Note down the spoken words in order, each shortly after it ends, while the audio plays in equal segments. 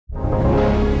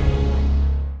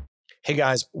Hey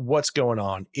guys, what's going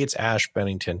on? It's Ash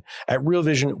Bennington. At Real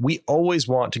Vision, we always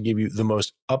want to give you the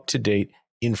most up-to-date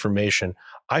information.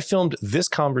 I filmed this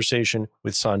conversation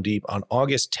with Sandeep on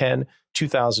August 10,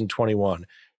 2021.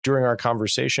 During our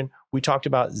conversation, we talked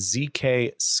about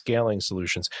ZK scaling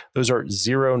solutions. Those are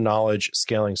zero-knowledge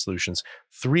scaling solutions.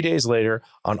 3 days later,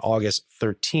 on August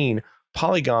 13,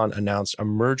 Polygon announced a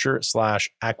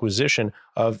merger/acquisition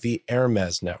of the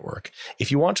Hermes network.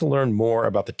 If you want to learn more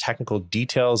about the technical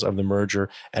details of the merger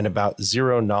and about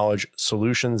zero-knowledge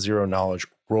solutions, zero-knowledge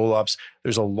rollups,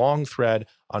 there's a long thread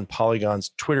on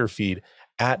Polygon's Twitter feed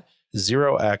at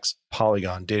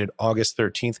 0xPolygon, dated August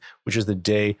 13th, which is the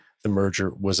day the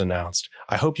merger was announced.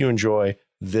 I hope you enjoy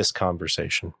this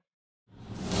conversation.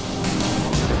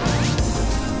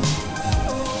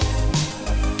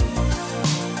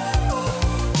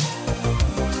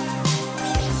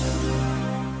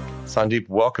 Sandeep,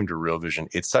 welcome to Real Vision.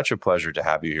 It's such a pleasure to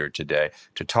have you here today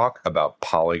to talk about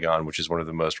Polygon, which is one of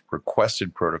the most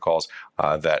requested protocols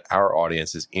that our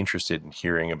audience is interested in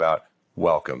hearing about.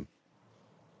 Welcome.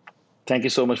 Thank you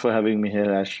so much for having me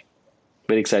here, Ash.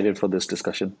 Very excited for this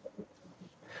discussion.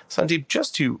 Sandeep,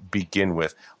 just to begin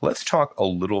with, let's talk a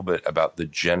little bit about the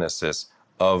genesis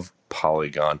of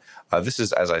Polygon. This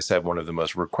is, as I said, one of the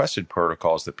most requested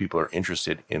protocols that people are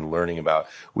interested in learning about.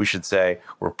 We should say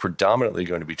we're predominantly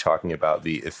going to be talking about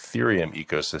the Ethereum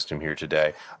ecosystem here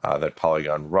today that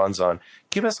Polygon runs on.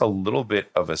 Give us a little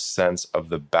bit of a sense of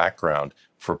the background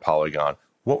for Polygon.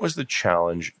 What was the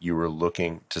challenge you were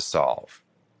looking to solve?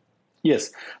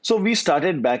 Yes. So we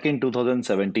started back in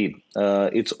 2017.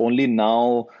 It's only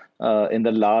now in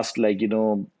the last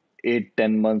 8,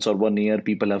 10 months or 1 year,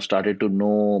 people have started to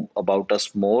know about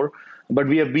us more. But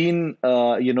we have been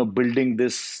building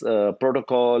this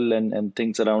protocol and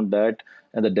things around that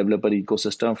and the developer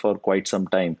ecosystem for quite some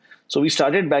time. So we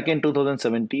started back in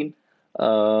 2017.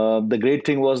 The great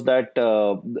thing was that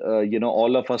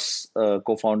all of us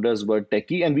co-founders were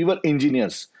techie and we were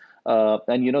engineers.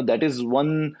 And that is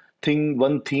one theme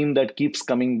that keeps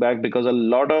coming back, because a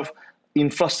lot of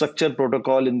infrastructure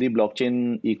protocol in the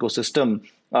blockchain ecosystem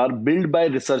are built by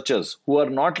researchers who are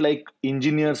not like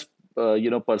engineers,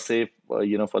 per se,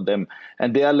 for them.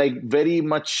 And they are like very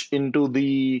much into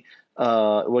the,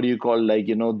 the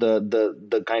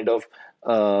kind of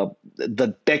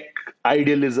the tech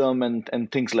idealism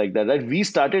and things like that, right? We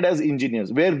started as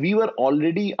engineers where we were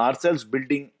already ourselves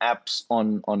building apps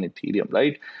on Ethereum,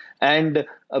 right? And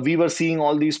we were seeing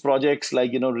all these projects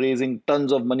raising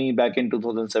tons of money back in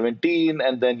 2017,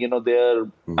 and then their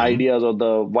ideas or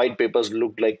the white papers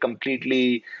looked like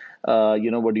completely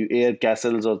air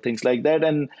castles or things like that.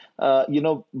 And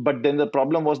but then the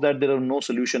problem was that there are no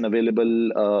solution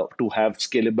available to have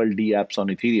scalable D apps on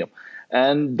Ethereum.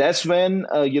 And that's when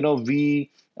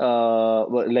we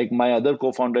like my other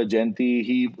co-founder Jayanti,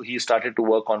 he started to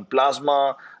work on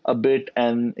Plasma a bit,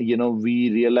 and we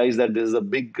realized that there's a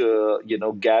big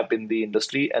gap in the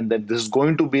industry, and that this is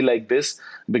going to be like this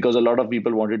because a lot of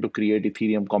people wanted to create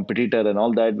Ethereum competitor and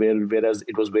all that, whereas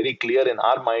it was very clear in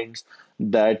our minds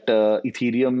that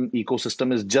Ethereum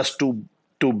ecosystem is just too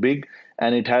big,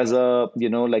 and it has a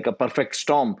a perfect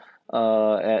storm.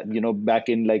 Back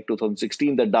in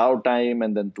 2016, the DAO time,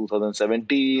 and then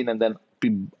 2017, and then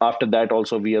after that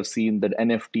also we have seen that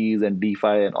NFTs and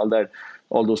DeFi and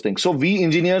all those things. So we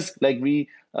engineers, we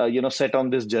set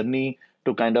on this journey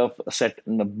to kind of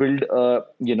build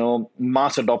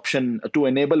mass adoption, to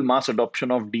enable mass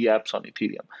adoption of D apps on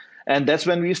Ethereum. And that's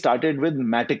when we started with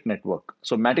Matic network.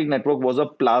 So Matic network was a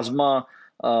Plasma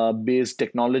based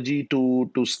technology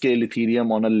to scale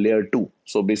Ethereum on a layer 2.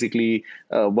 So basically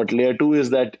what layer 2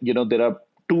 is, that there are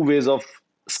two ways of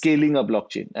scaling a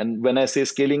blockchain. And when I say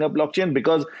scaling a blockchain,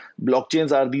 because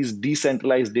blockchains are these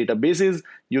decentralized databases,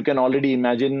 you can already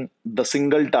imagine the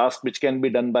single task which can be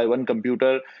done by one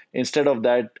computer. Instead of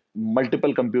that,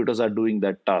 multiple computers are doing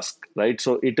that task, right?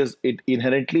 So it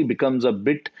inherently becomes a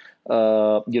bit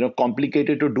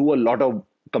complicated to do a lot of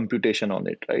computation on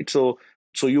it, right? So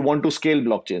you want to scale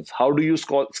blockchains. How do you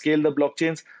scale the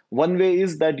blockchains? One way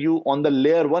is that you, on the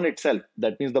layer 1 itself,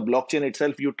 that means the blockchain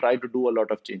itself, you try to do a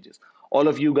lot of changes. All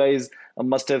of you guys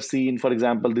must have seen, for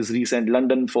example, this recent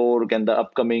London fork and the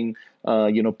upcoming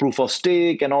proof of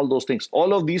stake and all those things.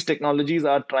 All of these technologies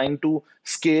are trying to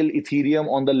scale Ethereum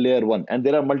on the layer 1. And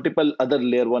there are multiple other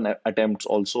layer 1 attempts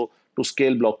also to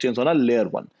scale blockchains on a layer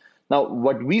 1. Now,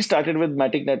 what we started with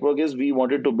Matic Network is we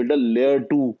wanted to build a layer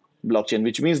 2 blockchain,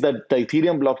 which means that the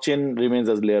Ethereum blockchain remains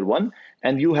as layer 1,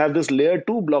 and you have this layer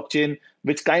 2 blockchain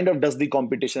which kind of does the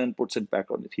computation and puts it back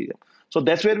on Ethereum. So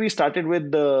that's where we started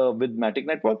with Matic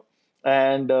Network.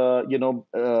 And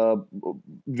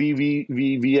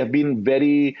we have been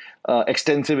very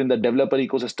extensive in the developer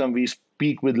ecosystem. We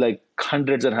speak with like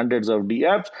hundreds and hundreds of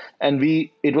dApps, and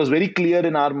it was very clear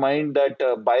in our mind that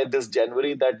by this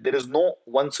January that there is no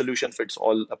one solution fits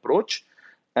all approach.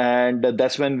 And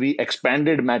that's when we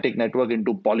expanded Matic network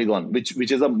into Polygon, which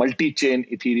is a multi-chain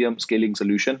Ethereum scaling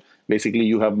solution. Basically,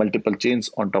 you have multiple chains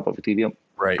on top of Ethereum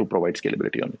to provide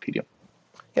scalability on Ethereum.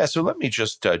 Yeah, so let me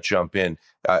just jump in,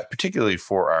 particularly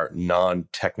for our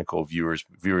non-technical viewers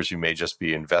who may just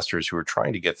be investors who are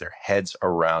trying to get their heads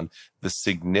around the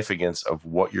significance of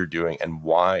what you're doing and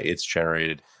why it's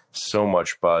generated so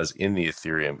much buzz in the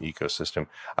Ethereum ecosystem.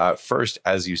 First,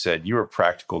 as you said, you are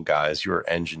practical guys, you are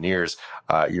engineers,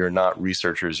 you're not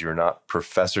researchers, you're not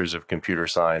professors of computer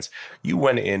science. You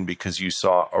went in because you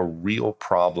saw a real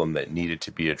problem that needed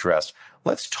to be addressed.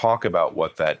 Let's talk about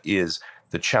what that is,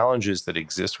 the challenges that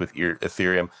exist with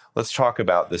Ethereum. Let's talk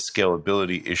about the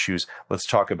scalability issues. Let's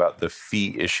talk about the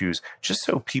fee issues, just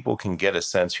so people can get a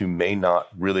sense who may not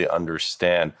really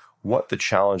understand what the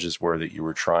challenges were that you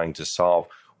were trying to solve.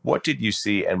 What did you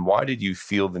see, and why did you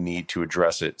feel the need to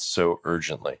address it so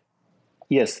urgently?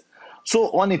 Yes. So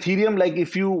on Ethereum, like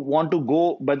if you want to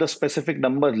go by the specific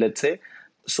number, let's say,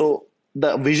 so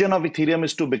the vision of Ethereum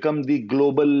is to become the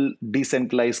global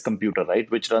decentralized computer, right,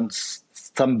 which runs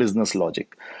some business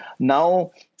logic. Now,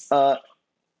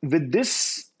 with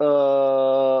this, this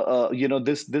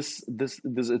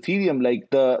Ethereum, like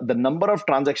the number of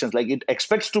transactions, like it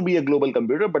expects to be a global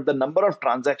computer, but the number of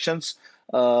transactions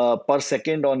per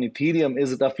second on Ethereum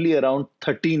is roughly around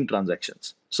 13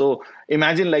 transactions. So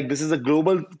imagine like this is a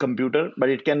global computer, but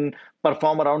it can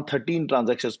perform around 13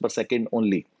 transactions per second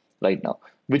only right now,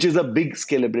 which is a big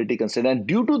scalability constraint. And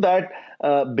due to that,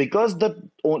 because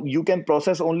you can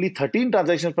process only 13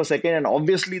 transactions per second, and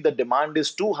obviously the demand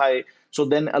is too high, so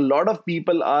then a lot of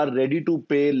people are ready to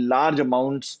pay large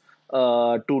amounts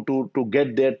to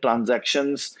get their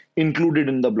transactions included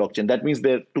in the blockchain. That means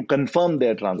they're to confirm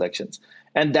their transactions,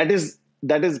 and that is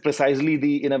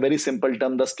precisely in a very simple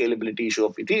term, the scalability issue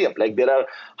of Ethereum. Like there are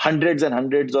hundreds and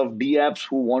hundreds of dApps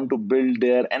who want to build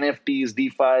their NFTs,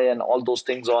 DeFi, and all those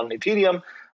things on Ethereum.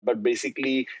 But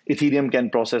basically, Ethereum can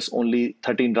process only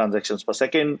 13 transactions per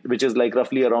second, which is like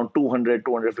roughly around 200,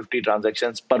 250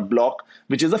 transactions per block,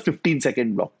 which is a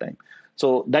 15-second block time.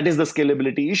 So that is the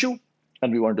scalability issue,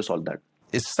 and we want to solve that.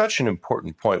 It's such an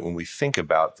important point when we think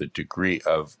about the degree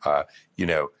of,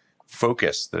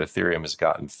 focus that Ethereum has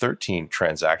gotten. 13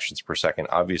 transactions per second,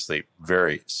 obviously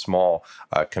very small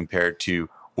compared to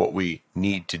what we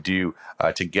need to do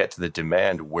to get to the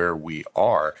demand where we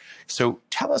are. So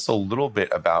tell us a little bit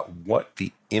about what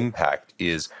the impact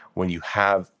is when you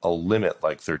have a limit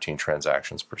like 13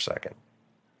 transactions per second.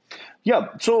 Yeah,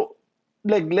 so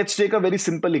like let's take a very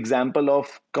simple example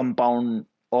of Compound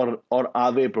or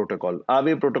Aave protocol.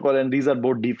 Aave protocol, and these are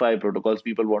both DeFi protocols.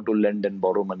 People want to lend and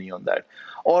borrow money on that.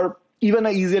 Or even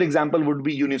an easier example would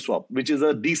be Uniswap, which is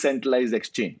a decentralized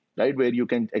exchange, right, where you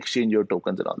can exchange your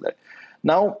tokens and all that.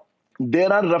 Now,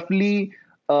 there are roughly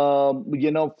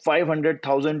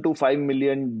 500,000 to 5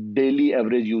 million daily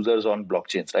average users on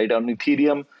blockchains, right? On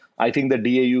Ethereum, I think the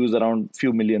DAU is around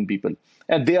few million people,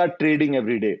 and they are trading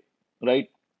every day, right?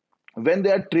 When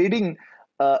they are trading,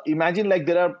 imagine like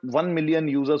there are 1 million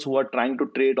users who are trying to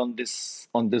trade on this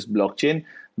blockchain,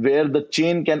 where the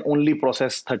chain can only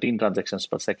process 13 transactions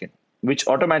per second, which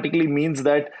automatically means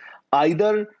that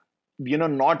either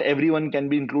not everyone can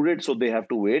be included, so they have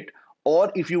to wait,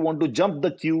 or if you want to jump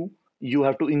the queue, you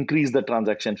have to increase the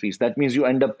transaction fees. That means you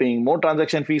end up paying more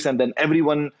transaction fees, and then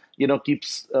everyone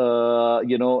keeps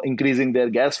increasing their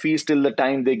gas fees till the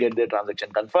time they get their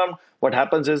transaction confirmed. What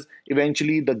happens is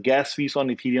eventually the gas fees on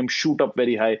Ethereum shoot up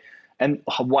very high. And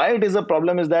why it is a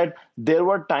problem is that there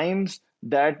were times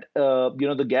that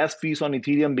the gas fees on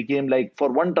Ethereum became like,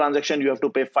 for one transaction you have to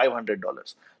pay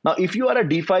 $500. Now, if you are a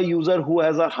DeFi user who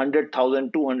has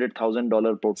 $100,000,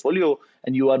 $200,000 portfolio,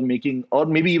 and you are making, or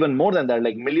maybe even more than that,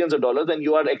 like millions of dollars, and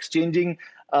you are exchanging,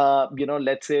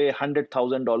 let's say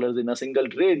 $100,000 in a single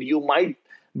trade, you might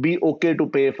be okay to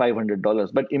pay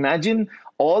 $500. But imagine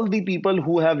all the people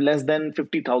who have less than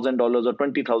 $50,000 or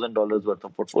 $20,000 worth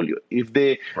of portfolio. If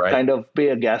they kind of pay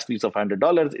a gas fees of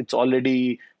 $100, it's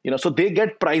already, so they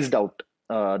get priced out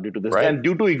due to this. Right. And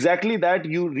due to exactly that,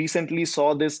 you recently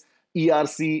saw this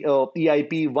ERC,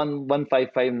 EIP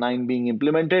 11559 being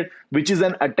implemented, which is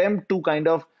an attempt to kind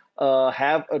of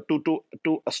to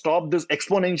stop this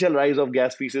exponential rise of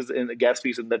gas fees in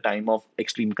the time of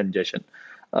extreme congestion.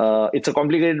 It's a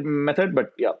complicated method,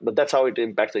 but that's how it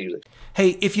impacts the user.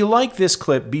 Hey, if you like this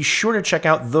clip, be sure to check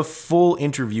out the full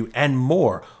interview and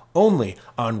more only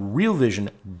on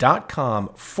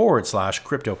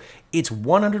realvision.com/crypto. It's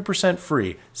 100%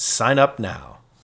 free. Sign up now.